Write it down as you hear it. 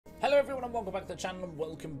everyone and welcome back to the channel and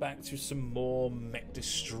welcome back to some more mech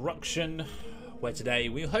destruction, where today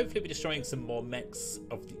we'll hopefully be destroying some more mechs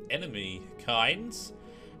of the enemy kinds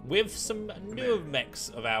with some newer mechs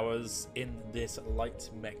of ours in this light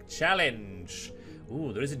mech challenge.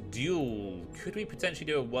 Ooh, there is a duel. Could we potentially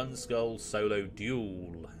do a one skull solo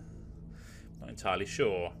duel? Not entirely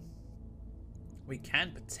sure. We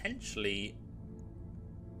can potentially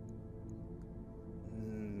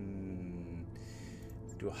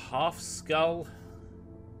do a half skull.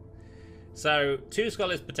 So 2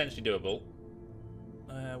 skull is potentially doable.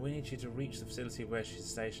 We need you to reach the facility where she's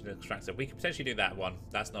stationed and extract her. We can potentially do that one.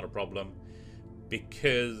 That's not a problem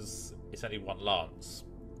because it's only 1 lance.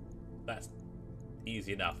 That's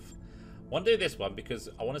easy enough. I want to do this one because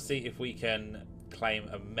I want to see if we can claim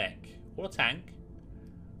a mech or a tank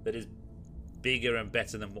that is bigger and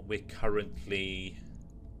better than what we're currently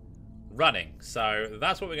running. So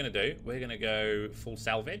that's what we're going to do. We're going to go full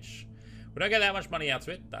salvage. We don't get that much money out of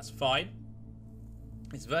it. That's fine.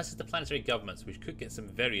 It's versus the planetary governments, which could get some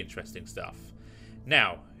very interesting stuff.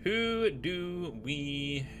 Now, who do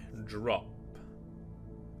we drop?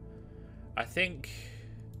 I think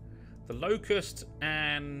the Locust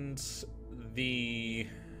and the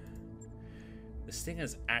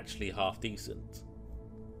Stinger's actually half decent.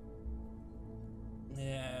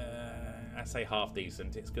 Yeah, I say half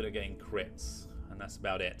decent. It's good at getting crits, and that's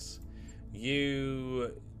about it.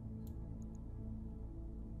 You,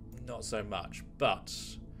 not so much, but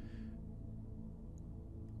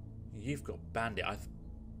you've got Bandit. I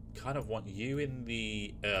kind of want you in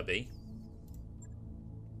the Irby.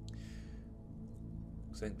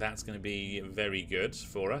 I think that's going to be very good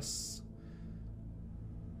for us.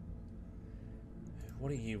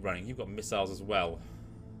 What are you running? You've got missiles as well.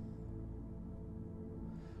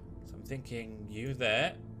 Thinking you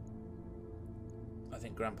there. I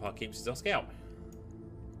think Grandpa keeps his Oscar.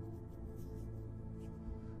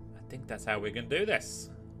 I think that's how we're going to do this.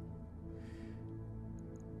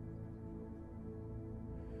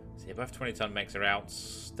 See, above 20-ton mechs are out.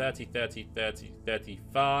 30, 30, 30,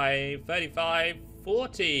 35, 35,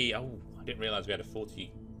 40. Oh, I didn't realise we had a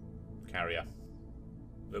 40 carrier.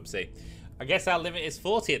 Oopsie. I guess our limit is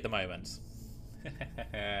 40 at the moment.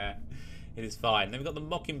 It is fine. Then we've got the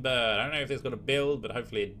Mockingbird. I don't know if it's got a build, but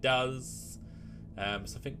hopefully it does. So I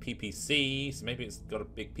think PPC. So maybe it's got a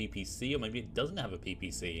big PPC, or maybe it doesn't have a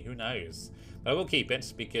PPC. Who knows? But I will keep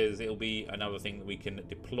it because it'll be another thing that we can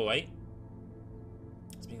deploy.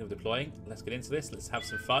 Speaking of deploying, let's get into this. Let's have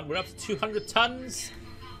some fun. We're up to 200 tons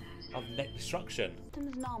of net destruction.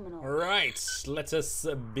 All right, let us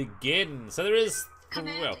begin. So there is,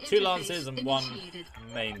 well, 2 Lancers and 1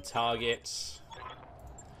 main target.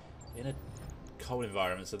 In a cold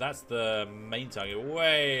environment, so that's the main target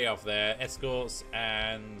way off there. Escorts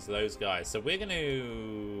and those guys. So we're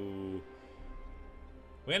gonna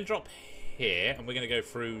drop here, and we're gonna go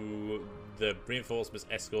through the reinforcements,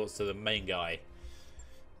 escorts to the main guy,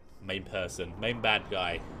 main person, main bad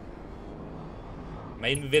guy,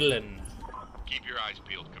 main villain. Keep your eyes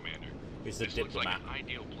peeled, Commander. Who's the diplomat? Looks like an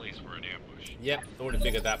ideal place for an ambush. Yep, already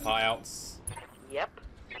figured that part out. Yep.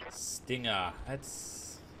 Stinger.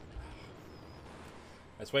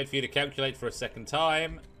 Let's wait for you to calculate for a second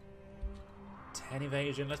time. 10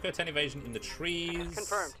 evasion. Let's go 10 evasion in the trees.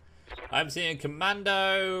 Confirmed. I'm seeing a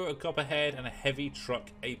commando, a copperhead, and a heavy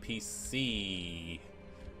truck APC.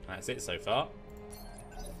 That's it so far.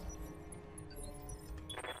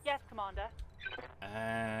 Yes, Commander.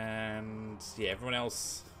 And yeah, everyone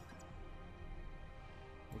else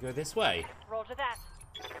will go this way. Roger that.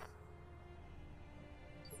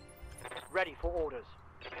 Ready for orders.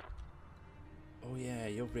 Oh yeah,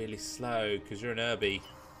 you're really slow because you're an Irby.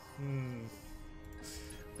 I'm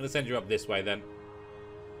going to send you up this way then.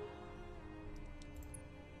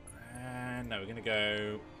 And no, we're going to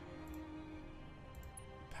go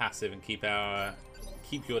passive and keep your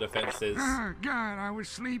defenses. Oh God, I was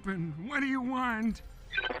sleeping. What do you want?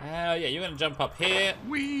 Yeah, you're going to jump up here.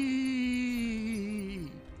 Wee.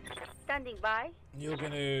 Standing by. You're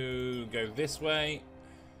going to go this way.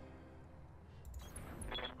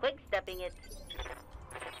 Quick stepping it.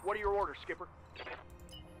 What are your orders, Skipper?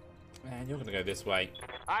 And you're going to go this way.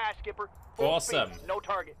 Aye, aye, Skipper. Awesome. Speed, no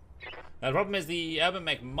target. Now, the problem is the urban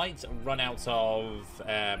mech might run out of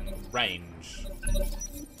range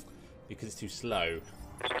because it's too slow.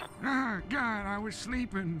 Oh God, I was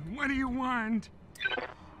sleeping. What do you want?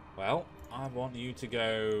 Well, I want you to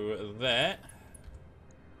go there.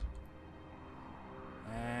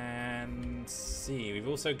 And see, we've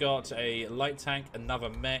also got a light tank, another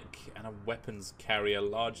mech, and a weapons carrier.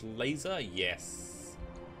 Large laser, yes.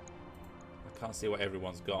 I can't see what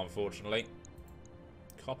everyone's got, unfortunately.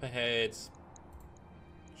 Copperhead.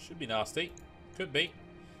 Should be nasty. Could be.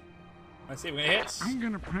 Let's see if we're gonna hit. I'm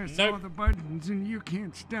gonna press Nope. all the buttons and you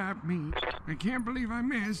can't stop me. I can't believe I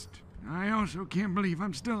missed. I also can't believe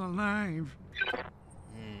I'm still alive.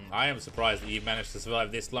 I am surprised that you managed to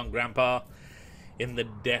survive this long, Grandpa, in the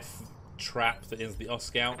death trap that is the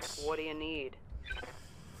Oscout. What do you need?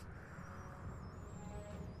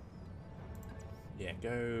 Yeah,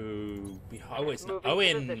 go behind. Oh, it's not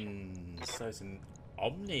Moving to Owen. position. So it's an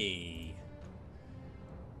Omni.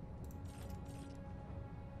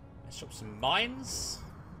 Let's drop some mines.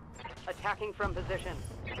 Attacking from position.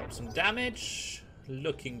 Drop some damage.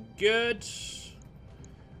 Looking good.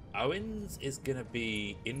 Owens is gonna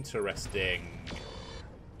be interesting.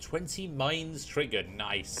 20 mines triggered.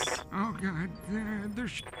 Nice. Oh god, they're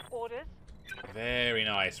Orders? Very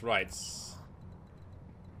nice. Right.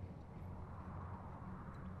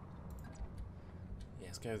 Yeah,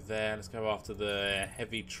 let's go there. Let's go after the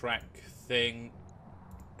heavy track thing.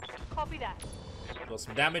 Copy that. Got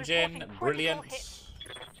some damage in. Reporting Brilliant. critical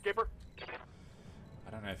hit. Skipper.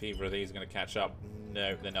 I don't know if either of these are going to catch up.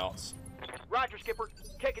 No, they're not. Roger, Skipper.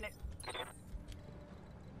 Kicking it.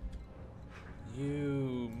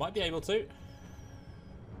 You might be able to. Yeah,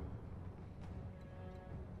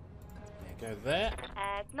 go there.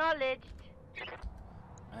 Acknowledged.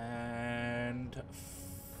 And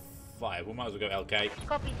fire. We might as well go LK.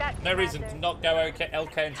 Copy that. No reason to Commander. not go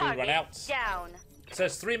LK until we run Target out. down. So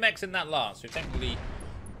there's 3 mechs in that last. We've technically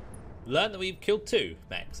learned that we've killed 2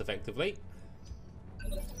 mechs, effectively.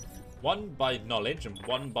 1 by knowledge and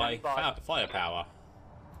 1 by firepower.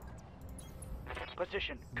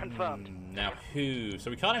 Position confirmed. Now who? So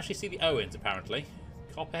we can't actually see the Owens, apparently.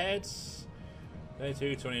 Copperheads.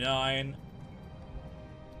 32, 29.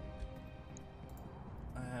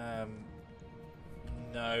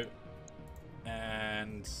 No.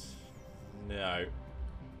 And no.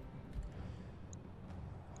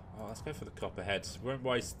 Oh, let's go for the Copperheads. We won't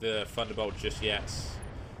waste the Thunderbolt just yet.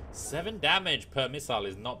 7 damage per missile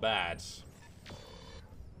is not bad.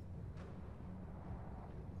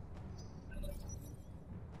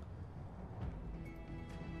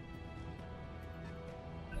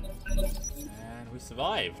 And we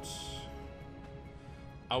survived.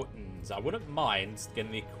 Owens. I wouldn't mind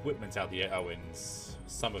getting the equipment out of the Owens.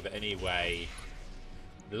 Some of it anyway.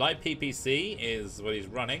 Light PPC is what he's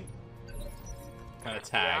running. Kind of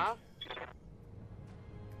tag. Yeah.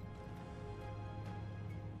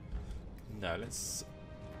 No, let's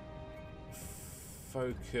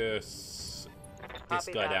focus this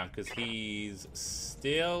Copy guy that. down because he's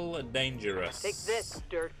still dangerous. Take this,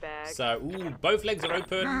 dirtbag. So, ooh, both legs are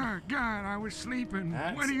open. Ah, God, I was sleeping.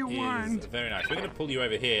 That What do you is want? very nice. We're going to pull you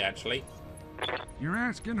over here, actually. You're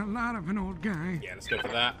asking a lot of an old guy. Yeah, let's go for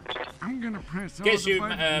that. I'm gonna press all Gives the you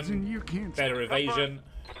buttons and you can't. better evasion.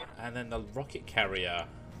 And then the rocket carrier.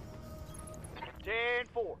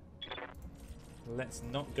 10-4. Let's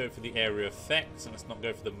not go for the area effects, and let's not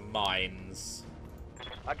go for the mines.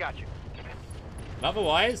 I got you.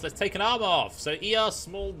 Otherwise, let's take an arm off. So ER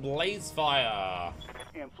small blaze fire.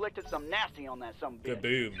 Inflicted some nasty on that some bitch.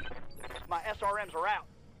 Kaboom. My SRMs are out.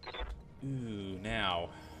 Ooh, now.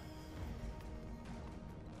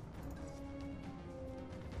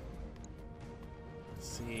 Let's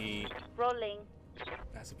see. Rolling.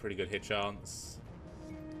 That's a pretty good hit chance.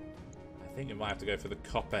 I think we might have to go for the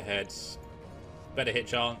Copperhead. Better hit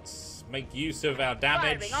chance. Make use of our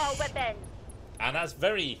damage. Firing all weapons. And that's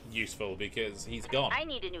very useful because he's gone. I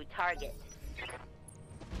need a new target.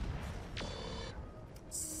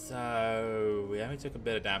 So we only took a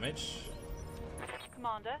bit of damage.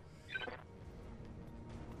 Commander.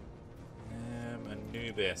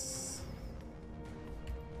 Anubis.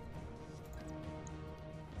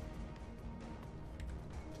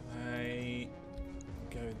 I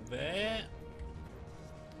go there.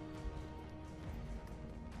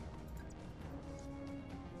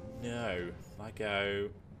 No, I go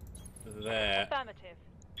there. Affirmative.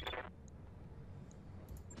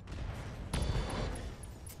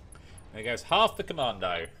 There goes half the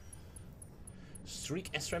commando.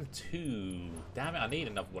 Streak SRM2. Damn it, I need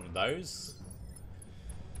another one of those.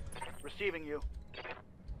 Receiving you.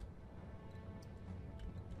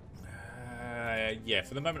 Yeah,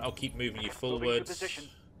 for the moment I'll keep moving you Moving to forward. position.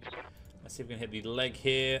 Let's see if we can hit the leg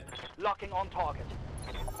here. Locking on target.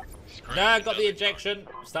 No, I got the ejection,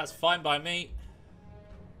 so that's fine by me.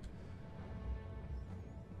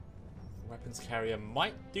 Weapons carrier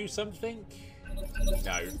might do something.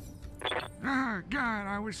 No. Ah, God,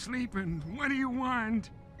 I was sleeping. What do you want?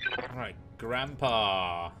 Alright,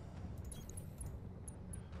 Grandpa.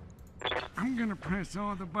 I'm gonna press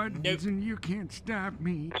all the buttons Nope. and you can't stop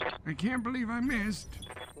me. I can't believe I missed.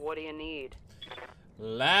 What do you need?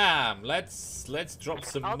 Lamb. Let's drop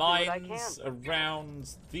some I'll do what I mines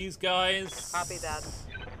around these guys. Copy that.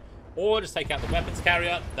 Or just take out the weapons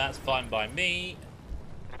carrier. That's fine by me.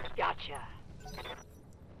 Gotcha.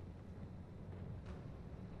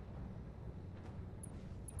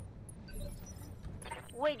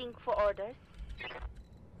 Waiting for orders.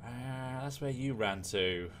 That's where you ran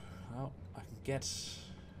to. Well, I can get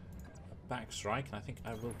a backstrike, and I think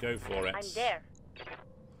I will go for it. I'm there.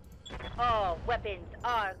 All weapons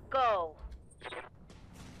are go.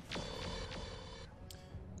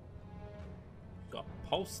 Got a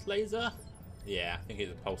pulse laser? Yeah, I think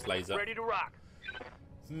it's a pulse laser. Ready to rock.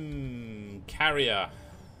 Carrier.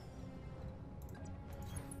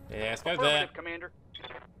 Yeah, let's go there. Affirmative, Commander.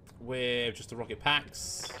 With just the rocket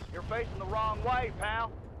packs. You're facing the wrong way,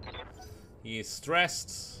 pal. He's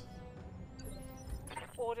stressed.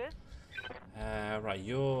 Orders. Right,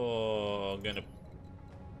 you're gonna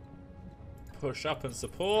push up and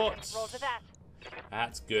support. Roger that.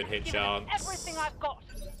 That's good hit Give them chance. everything I've got.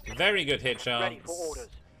 Very good hit chance. Ready for orders.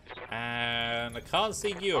 And I can't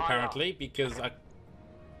see you apparently because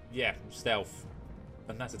stealth.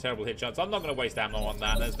 And that's a terrible hit chance. I'm not going to waste ammo on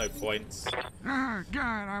that. There's no point. Ah,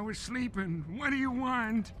 God, I was sleeping. What do you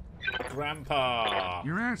want? Grandpa.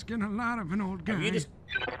 You're asking a lot of an old guy. Have you just...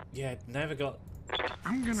 Yeah, never got...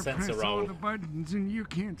 I'm gonna sensor press all roll. the buttons and you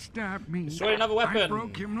can't stop me. Destroy another weapon. I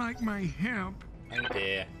broke him like my hip. Oh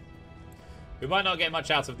dear. We might not get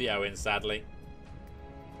much out of the Owens, sadly.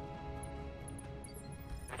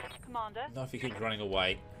 Commander. Not if he keeps running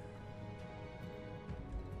away.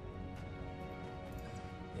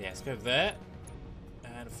 Yeah, let's go there.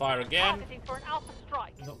 And fire again. Targeting for an alpha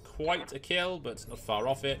strike. Not quite a kill, but not far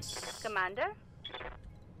off it. Commander.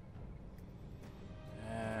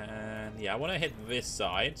 And yeah, I want to hit this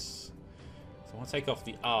side. So I want to take off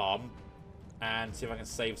the arm and see if I can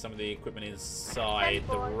save some of the equipment inside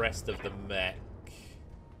the rest of the mech.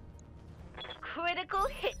 Critical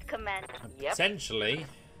hit, Commander. And Yep.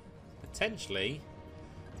 potentially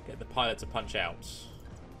get the pilot to punch out.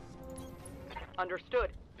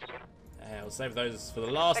 Understood. We'll save those for the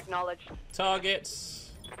last Acknowledged. target.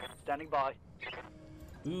 Standing by.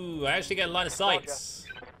 Ooh, I actually get a line of sight.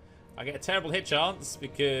 I get a terrible hit chance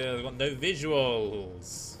because I've got no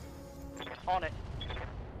visuals. On it.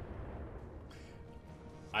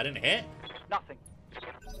 I didn't hit. Nothing.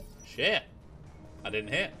 Shit. I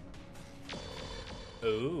didn't hit.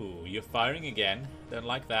 Ooh, you're firing again. Don't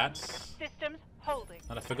like that. Systems holding.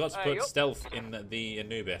 And I forgot to Hey, put yup. stealth in the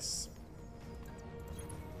Anubis.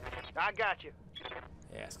 I got you.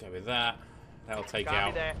 Yeah, let's go with that. That'll take Copy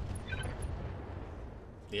out that.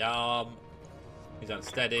 the arm. He's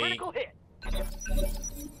unsteady. Critical hit.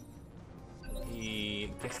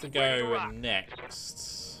 He gets to Ready to go rock.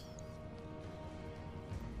 next.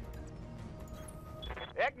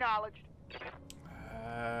 Acknowledged.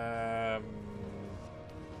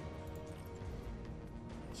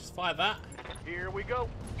 Just fire that. Here we go.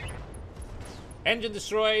 Engine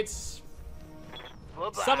destroyed.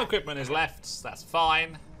 Bye-bye. Some equipment is left. That's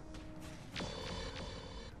fine.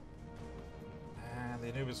 And the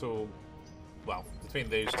Anubis will... Well, between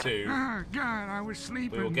those two... Ah, God, I was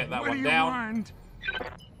sleeping. We will get that what one do you down. Want? Yeah,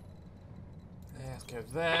 let's go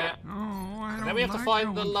there. Oh, I And don't then we have to like find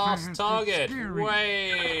the going last fast. It's target. scary.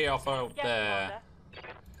 Way off out Yes, there. Commander.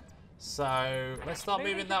 So, let's start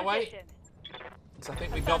moving that to way. position. So I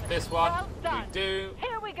think we got this one. Well done. We do.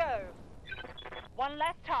 Here we go. One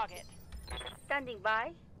less target. Standing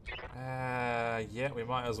by. Yeah, we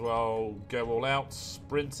might as well go all out.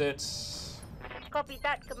 Sprint it. Copy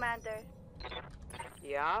that, Commander.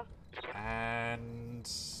 Yeah. And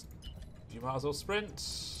you might as well sprint.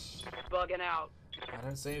 Bugging out. I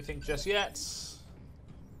don't see anything just yet.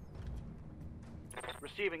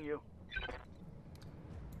 Receiving you.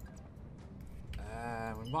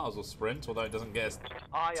 We might as well sprint, although it doesn't get us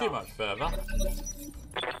Aye, too aye. much further.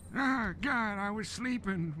 Ah, God, I was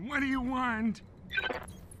sleeping. What do you want?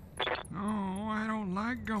 Oh, I don't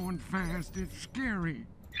like going fast. It's scary.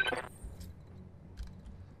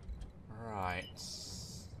 Right.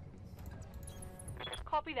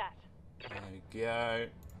 Copy that. There we go.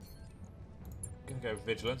 Gonna go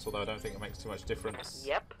vigilance, although I don't think it makes too much difference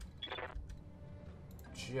Yep.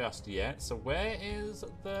 just yet. So where is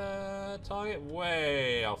the target?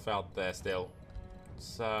 Way off out there still.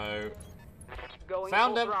 So Going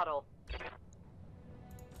Found full him. throttle.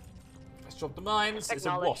 let's drop the mines. It's a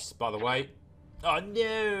Acknowledged. wasp, by the way. Oh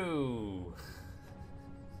no!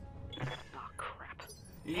 Oh crap.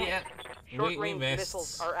 Yeah, we Short-range missed.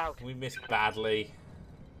 missiles are out. We missed badly.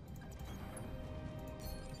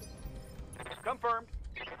 Confirmed.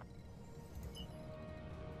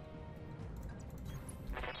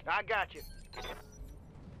 I got you.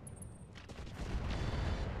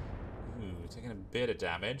 Ooh, taking a bit of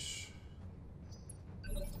damage.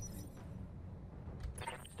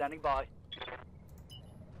 Standing by.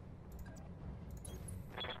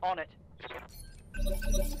 On it.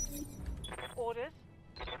 Orders.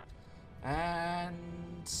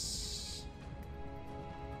 And...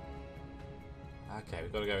 okay,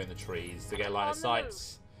 we've got to go in the trees to get line of sight.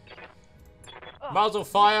 Muzzle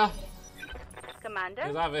fire! Commander.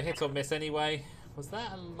 Because I have a hit or miss anyway. Was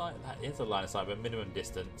that a line? That is a line of sight, but minimum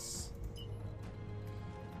distance.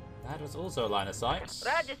 That was also a line of sight.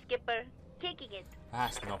 Roger, Skipper. Taking it.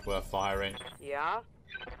 That's not worth firing. Yeah?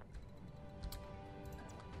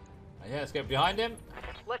 Yeah, let's get behind him.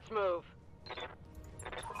 Let's move.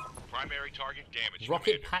 Primary target damage.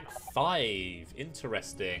 Rocket Commander. Pack 5.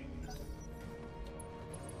 Interesting.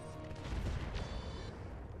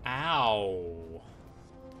 Ow.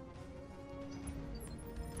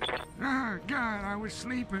 Ah, God, I was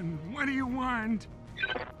sleeping. What do you want?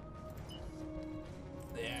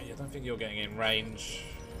 Yeah, I don't think you're getting in range.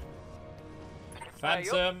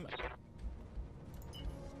 Phantom.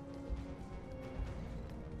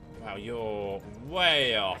 Wow, you're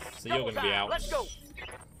way off, so you're going to be out. Let's go.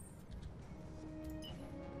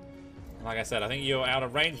 Like I said, I think you're out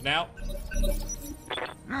of range now.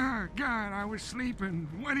 Ah, God, I was sleeping.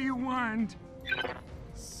 What do you want?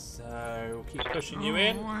 So, we'll keep pushing you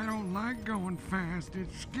in. Oh, I don't like going fast.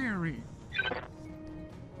 It's scary.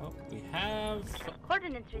 Well, we have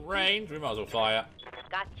Coordinates received. range. We might as well fire.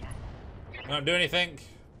 Gotcha. Won't do anything,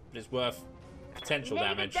 but it's worth potential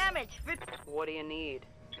Negative damage. What do you need?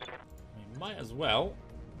 We might as well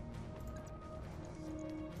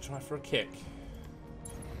try for a kick.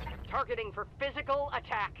 Targeting for physical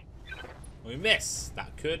attack. We miss.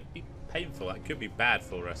 That could be painful. That could be bad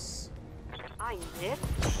for us. I missed.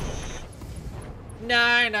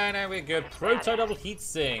 No, no, no, we're good. Proto double heat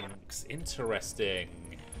sinks. Interesting.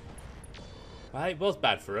 Well, it was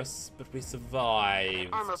bad for us, but we survived.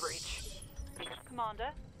 Armor breach.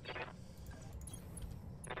 Commander.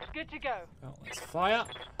 Good to go. Well, let's fire.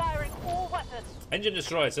 Firing all weapons. Engine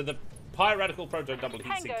destroyed. So the Piratical Proto double heat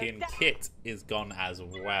Tango sinking down. kit is gone as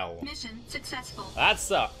well. Mission successful. That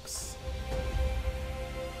sucks.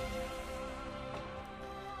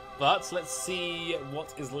 But let's see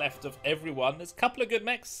what is left of everyone. There's a couple of good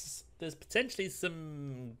mechs. There's potentially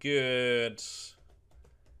some good...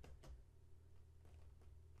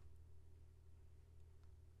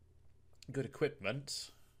 good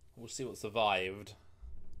equipment. We'll see what survived.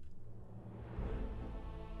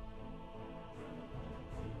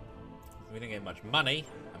 We didn't get much money,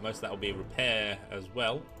 and most of that will be repair as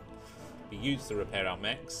well. Be used to repair our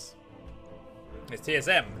mechs. There's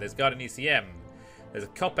TSM, there's Guardian ECM, there's a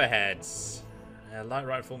Copperhead, a light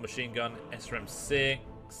rifle, machine gun, SRM-6.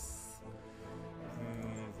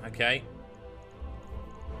 Okay.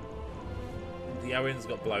 The Owens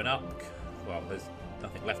got blown up. Well, there's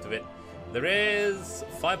nothing left of it. There is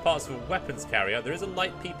 5 parts of a weapons carrier. There is a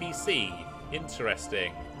light PPC.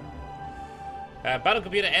 Interesting. Battle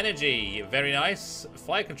computer energy, very nice.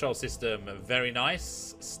 Fire control system, very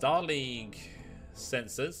nice. Star League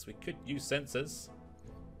sensors. We could use sensors. Is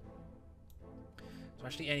there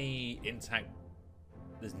actually any intact?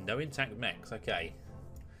 There's no intact mechs. Okay.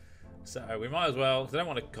 So we might as well, because I don't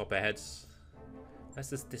want a Copperhead. Let's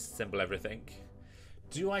just disassemble everything.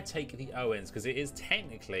 Do I take the Owens? Because it is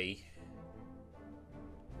technically...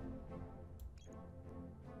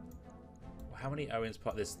 How many Owens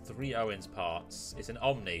parts? There's 3 Owens parts. It's an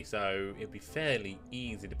Omni, so it'd be fairly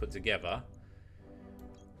easy to put together.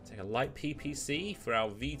 Take a light PPC for our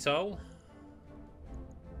VTOL.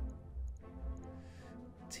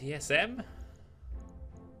 TSM?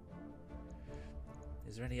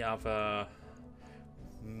 Is there any other...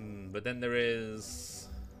 but then there is...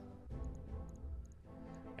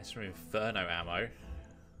 Extra Inferno ammo.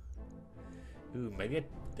 Ooh, maybe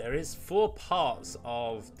there is 4 parts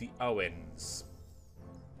of the Owens.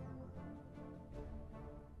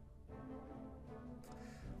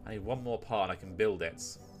 I need 1 more part and I can build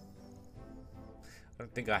it. I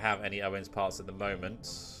don't think I have any Owens parts at the moment.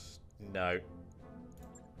 No.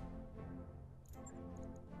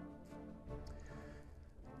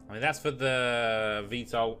 I mean, that's for the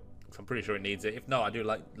VTOL. I'm pretty sure it needs it. If not, I do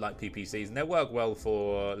like PPCs, and they work well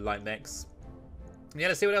for light mechs. Yeah,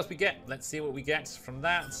 let's see what else we get. Let's see what we get from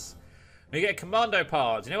that. We get a commando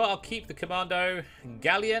part. You know what? I'll keep the commando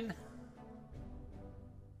galleon.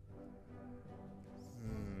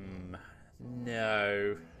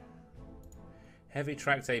 No. Heavy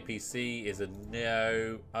tracked APC is a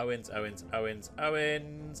no. Owens, Owens, Owens,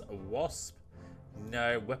 Owens. A Wasp.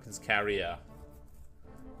 No. Weapons carrier.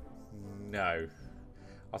 No.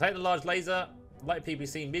 I'll take the large laser. Light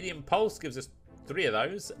PPC, medium pulse gives us 3 of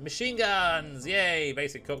those. Machine guns, yay!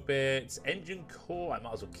 Basic cockpits, engine core. I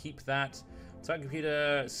might as well keep that. Target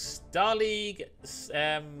computer, Star League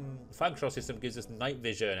fire control system gives us night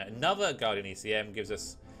vision. Another Guardian ECM gives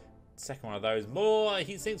us second one of those. More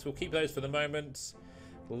heat sinks, we'll keep those for the moment.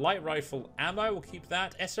 Light rifle ammo, we'll keep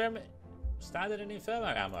that. SRM, standard and Inferno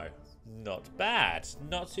ammo. Not bad.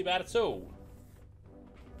 Not too bad at all.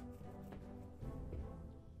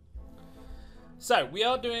 So, we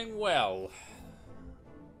are doing well.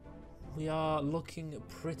 We are looking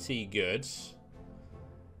pretty good.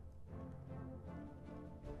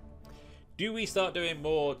 Do we start doing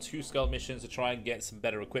more 2-skull missions to try and get some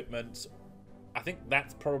better equipment? I think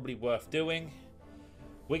that's probably worth doing.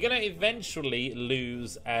 We're going to eventually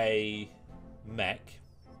lose a mech.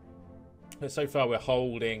 But so far we're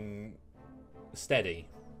holding steady.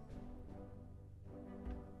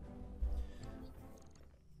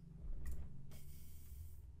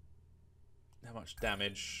 How much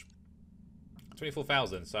damage?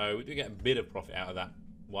 24,000, so we do get a bit of profit out of that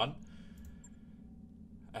one.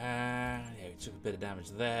 Yeah, we took a bit of damage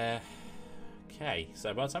there. Okay,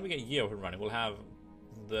 so by the time we get you up and running, we'll have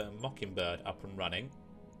the Mockingbird up and running.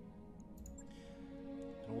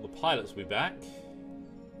 And all the pilots will be back.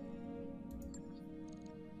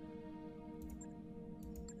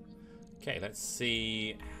 Okay, let's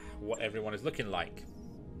see what everyone is looking like.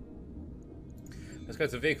 Let's go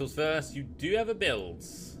to vehicles first. You do have a build.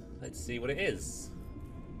 Let's see what it is.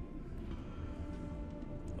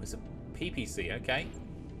 Oh, it's a PPC, okay.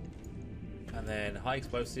 And then high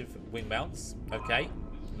explosive wing mounts, okay.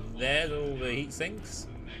 There's all the heat sinks.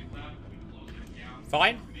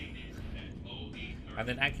 Fine. And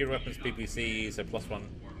then accurate weapons PPC, so +1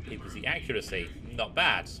 PPC accuracy. Not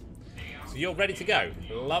bad. So you're ready to go.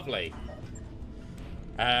 Lovely.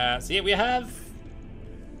 So yeah, we have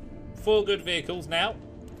 4 good vehicles now.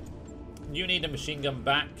 You need a machine gun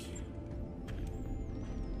back.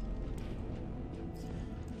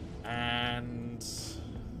 And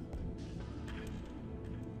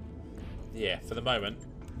yeah, for the moment,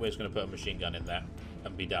 we're just going to put a machine gun in there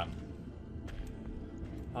and be done.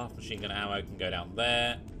 Half machine gun ammo can go down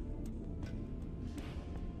there.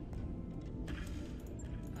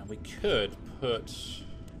 And we could put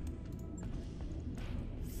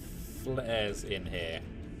flares in here.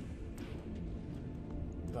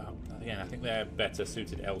 But again, I think they're better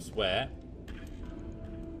suited elsewhere.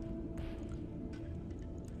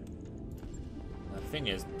 The thing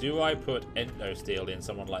is, do I put endo steel in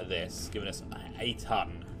someone like this, giving us a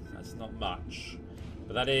ton? That's not much.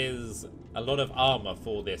 But that is a lot of armor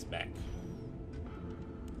for this mech.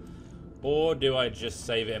 Or do I just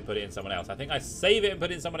save it and put it in someone else? I think I save it and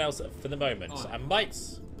put it in someone else for the moment. I might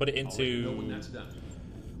put it into... Yeah,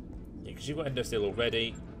 because you've got endo steel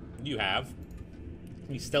already. You have.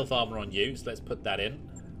 Stealth armor on you, so let's put that in.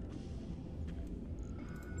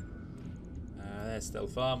 There's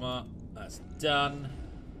stealth armor. That's done.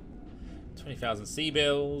 20,000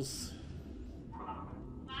 C-bills.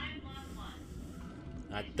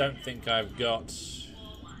 I don't think I've got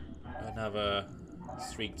another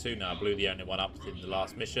streak 2 now. I blew the only one up in the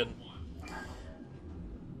last mission.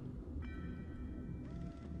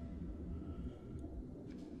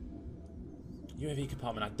 UAV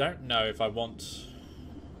compartment. I don't know if I want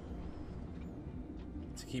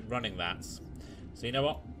to keep running that. So you know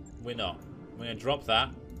what? We're not. We're going to drop that.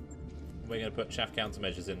 We're going to put chaff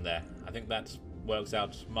countermeasures in there. I think that works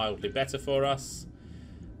out mildly better for us.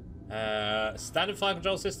 Standard fire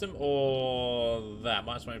control system or that?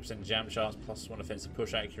 Minus 20% jam shots, +1 offensive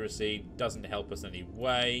push accuracy. Doesn't help us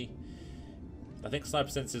anyway. I think sniper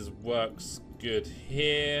sensors works good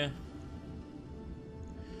here.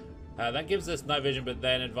 That gives us night vision, but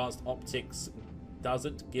then advanced optics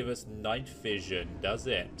doesn't give us night vision, does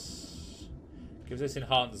it? Gives us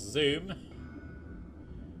enhanced zoom.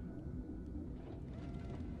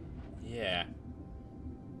 Yeah.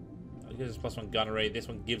 It gives us +1 gunnery. This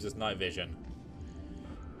one gives us night vision.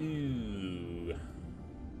 Ooh.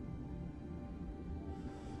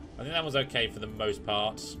 I think that was okay for the most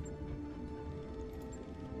part.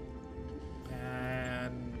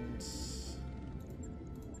 And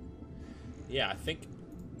yeah, I think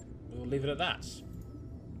we'll leave it at that.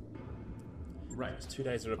 Right. It's 2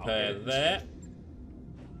 days of repair there.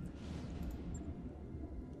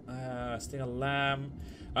 Stinger lamb.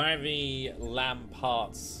 I don't have any lamb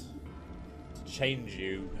parts to change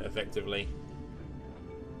you effectively.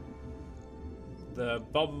 The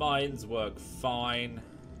bomb mines work fine.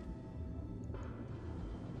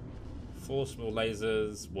 4 small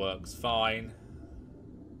lasers works fine.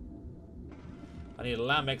 I need a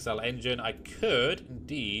Lamb XL engine. I could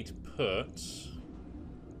indeed put...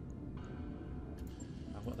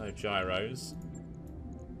 I've got no gyros.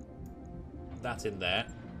 That in there.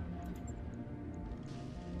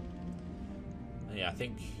 Yeah, I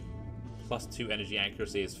think +2 energy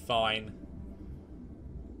accuracy is fine.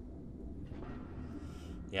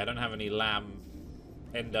 Yeah, I don't have any Lamb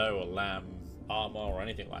Endo or Lamb Armor or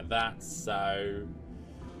anything like that, so...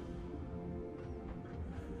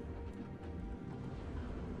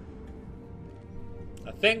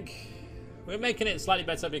 I think we're making it slightly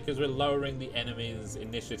better because we're lowering the enemy's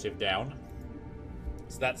initiative down.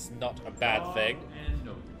 So that's not a bad thing. And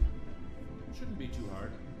no. Shouldn't be too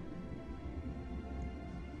hard.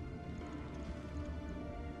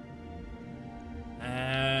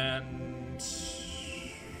 And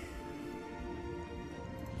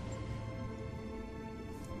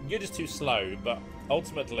you're just too slow, but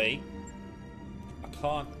ultimately I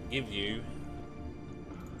can't give you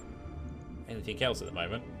anything else at the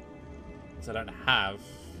moment because I don't have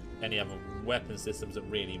any other weapon systems that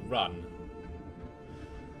really run.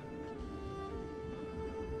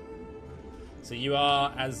 So you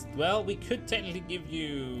are as well. We could technically give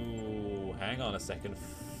you, hang on a second,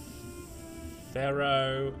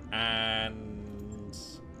 Pharaoh and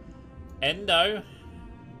Endo.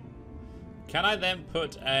 Can I then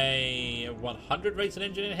put a 100 rated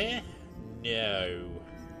engine in here? No.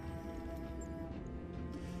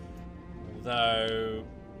 Although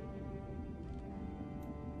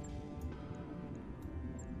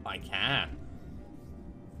I can.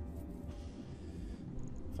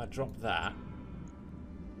 If I drop that,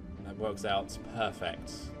 that works out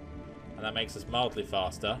perfect. And that makes us mildly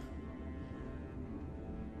faster.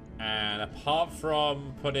 And apart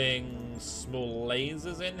from putting small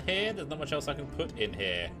lasers in here, there's not much else I can put in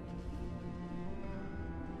here.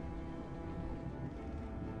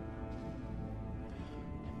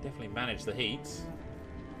 Definitely manage the heat.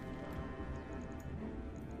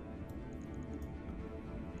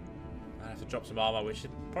 I have to drop some armor, which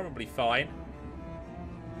is probably fine.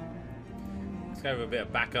 Let's go with a bit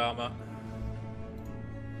of back armor.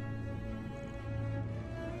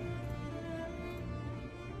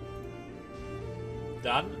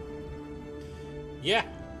 Done. Yeah,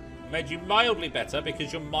 made you mildly better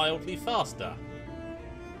because you're mildly faster.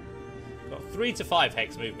 Got 3 to 5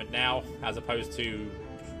 hex movement now, as opposed to,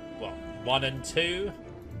 what, 1 and 2?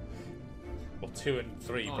 Or 2 and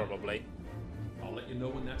 3 probably. I'll let you know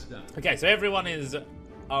when that's done. Okay, so everyone is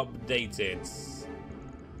updated.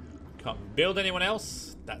 Can't build anyone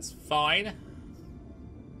else. That's fine.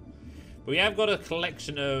 But we have got a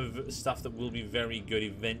collection of stuff that will be very good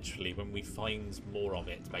eventually when we find more of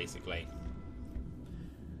it, basically.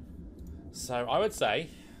 So I would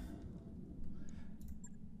say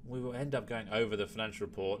we will end up going over the financial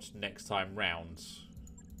report next time round.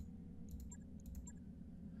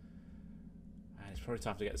 And it's probably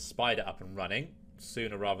time to get the spider up and running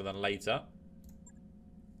sooner rather than later.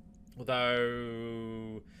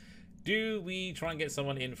 Although, do we try and get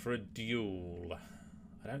someone in for a duel?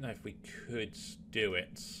 I don't know if we could do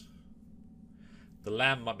it. The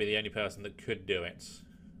Lamb might be the only person that could do it.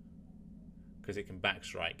 Because it can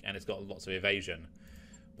backstrike and it's got lots of evasion.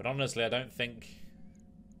 But honestly, I don't think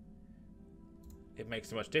it makes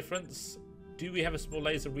too much difference. Do we have a small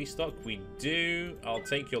laser restock? We do. I'll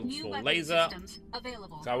take your small laser.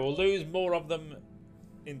 So I will lose more of them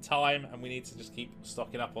in time and we need to just keep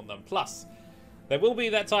stocking up on them. Plus, there will be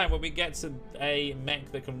that time when we get to a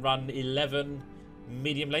mech that can run 11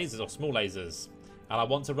 medium lasers or small lasers, and I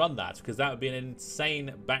want to run that because that would be an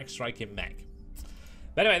insane backstriking mech.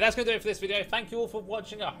 But anyway, that's going to do it for this video. Thank you all for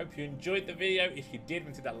watching. I hope you enjoyed the video. If you did,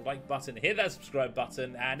 hit that like button, hit that subscribe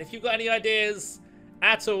button, and if you've got any ideas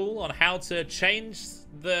at all on how to change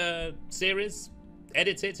the series,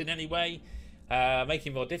 edit it in any way, make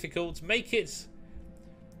it more difficult, make it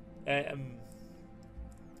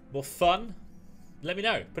more fun, let me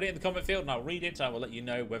know. Put it in the comment field and I'll read it. I will let you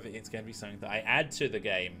know whether it's going to be something that I add to the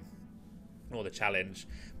game or the challenge.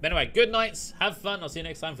 But anyway, good nights, have fun. I'll see you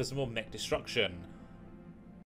next time for some more mech destruction.